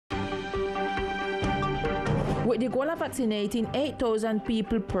With the goal of vaccinating 8,000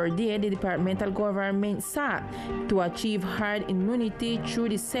 people per day, the departmental government sought to achieve herd immunity through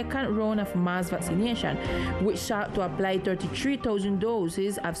the second round of mass vaccination, which sought to apply 33,000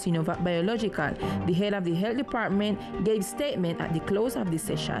 doses of Sinovac Biological. The head of the health department gave statement at the close of the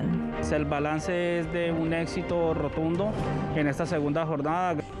session. El balance es de un éxito rotundo en esta segunda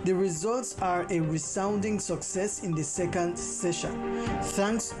jornada. The results are a resounding success in the second session,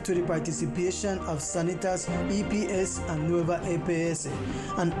 thanks to the participation of Sanitas, EPS, and Nueva EPS,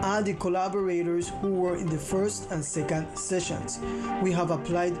 and all the collaborators who were in the first and second sessions. We have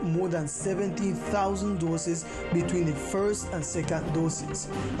applied more than 17,000 doses between the first and second doses,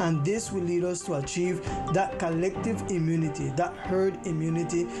 and this will lead us to achieve that collective immunity, that herd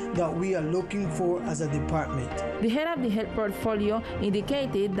immunity that we are looking for as a department. The head of the health portfolio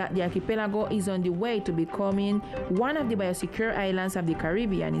indicated that the archipelago is on the way to becoming one of the biosecure islands of the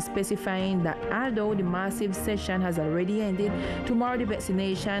Caribbean, specifying that although the massive session has already ended, tomorrow the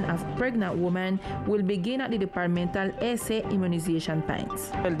vaccination of pregnant women will begin at the departmental ESE immunization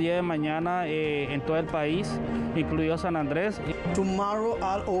points. El día de mañana en todo el país, incluido San Andrés. Tomorrow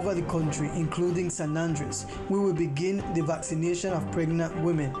all over the country, including San Andres, we will begin the vaccination of pregnant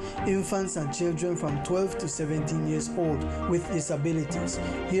women, infants and children from 12 to 17 years old with disabilities.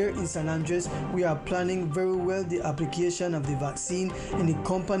 Here in San Andres, we are planning very well the application of the vaccine in the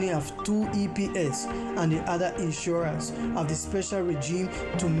company of 2 EPS and the other insurers of the special regime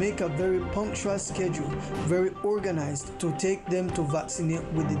to make a very punctual schedule, very organized to take them to vaccinate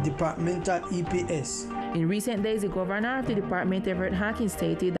with the departmental EPS. In recent days, the governor of the department, Everett Hawkins,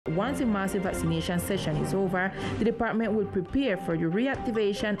 stated that once the massive vaccination session is over, the department will prepare for the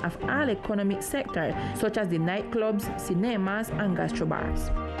reactivation of all economic sectors, such as the nightclubs, cinemas, and gastrobars.